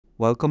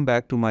Welcome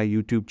back to my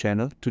YouTube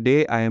channel.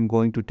 Today I am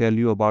going to tell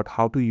you about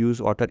how to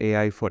use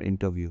Otter.ai for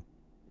interview.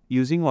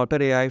 Using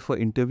Otter.ai for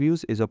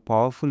interviews is a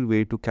powerful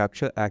way to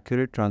capture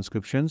accurate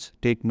transcriptions,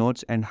 take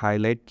notes and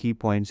highlight key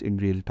points in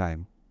real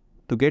time.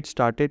 To get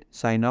started,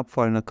 sign up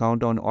for an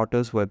account on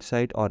Otter's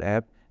website or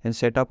app and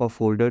set up a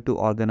folder to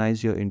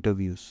organize your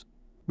interviews.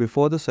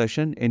 Before the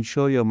session,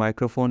 ensure your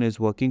microphone is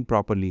working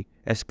properly,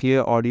 as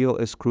clear audio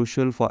is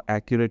crucial for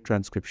accurate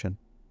transcription.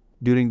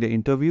 During the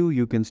interview,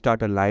 you can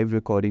start a live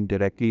recording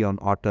directly on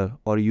Otter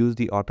or use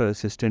the Otter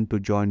Assistant to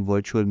join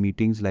virtual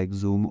meetings like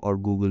Zoom or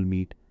Google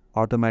Meet,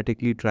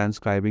 automatically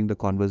transcribing the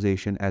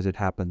conversation as it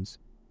happens.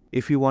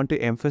 If you want to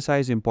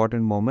emphasize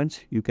important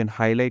moments, you can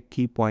highlight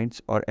key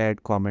points or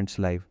add comments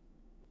live.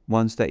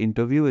 Once the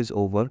interview is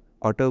over,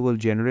 Otter will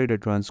generate a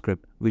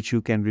transcript, which you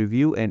can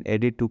review and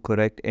edit to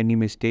correct any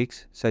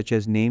mistakes, such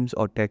as names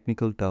or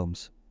technical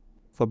terms.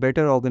 For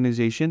better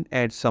organization,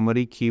 add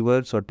summary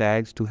keywords or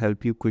tags to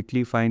help you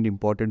quickly find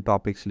important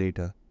topics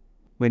later.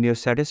 When you're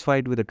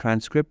satisfied with the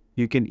transcript,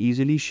 you can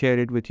easily share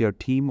it with your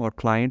team or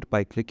client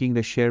by clicking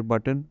the share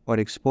button or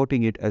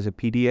exporting it as a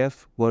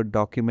PDF, Word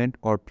document,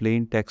 or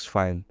plain text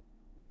file.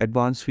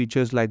 Advanced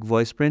features like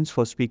voice prints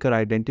for speaker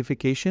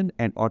identification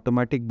and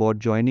automatic bot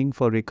joining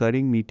for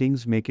recurring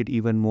meetings make it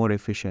even more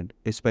efficient,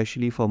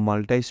 especially for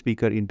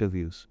multi-speaker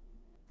interviews.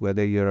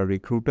 Whether you're a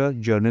recruiter,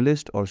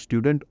 journalist, or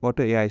student,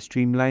 Otter.ai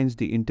streamlines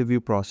the interview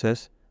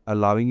process,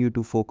 allowing you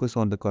to focus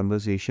on the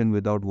conversation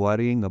without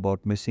worrying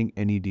about missing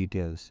any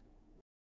details.